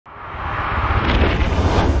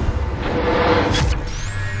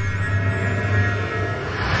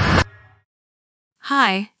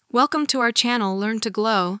Hi, welcome to our channel Learn to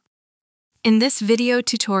Glow. In this video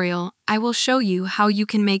tutorial, I will show you how you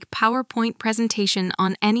can make PowerPoint presentation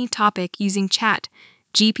on any topic using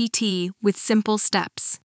ChatGPT with simple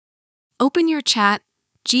steps. Open your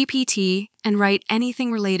ChatGPT and write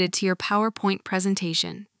anything related to your PowerPoint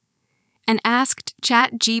presentation. And ask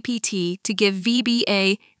ChatGPT to give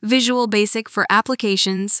VBA Visual Basic for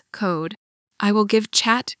Applications code. I will give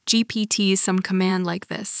ChatGPT some command like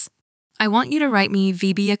this. I want you to write me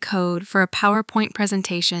VBA code for a PowerPoint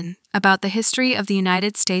presentation about the history of the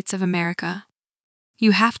United States of America.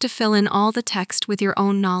 You have to fill in all the text with your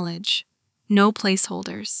own knowledge. No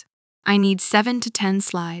placeholders. I need 7 to 10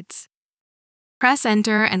 slides. Press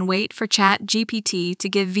enter and wait for ChatGPT to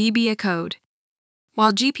give VBA code.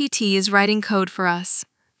 While GPT is writing code for us,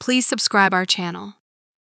 please subscribe our channel.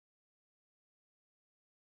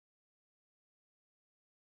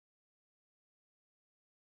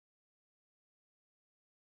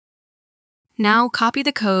 Now copy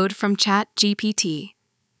the code from ChatGPT.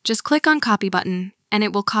 Just click on Copy button and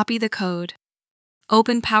it will copy the code.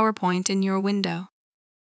 Open PowerPoint in your window.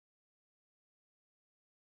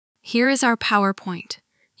 Here is our PowerPoint.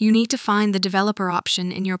 You need to find the developer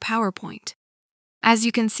option in your PowerPoint. As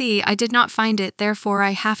you can see, I did not find it, therefore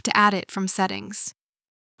I have to add it from Settings.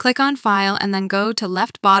 Click on File and then go to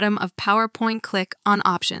left bottom of PowerPoint, click on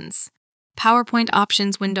Options. PowerPoint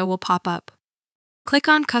Options window will pop up. Click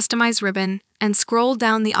on Customize ribbon and scroll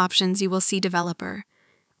down the options you will see Developer.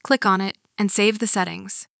 Click on it and save the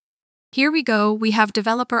settings. Here we go, we have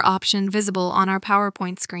Developer option visible on our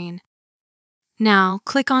PowerPoint screen. Now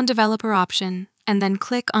click on Developer option and then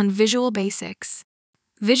click on Visual Basics.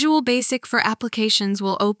 Visual Basic for Applications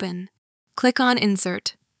will open. Click on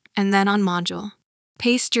Insert and then on Module.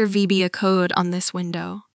 Paste your VBA code on this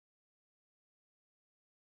window.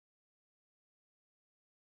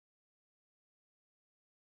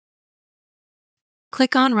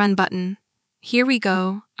 Click on Run button. Here we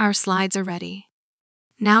go, our slides are ready.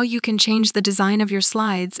 Now you can change the design of your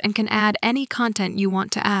slides and can add any content you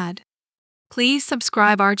want to add. Please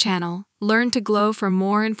subscribe our channel, Learn to Glow for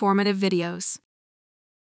more informative videos.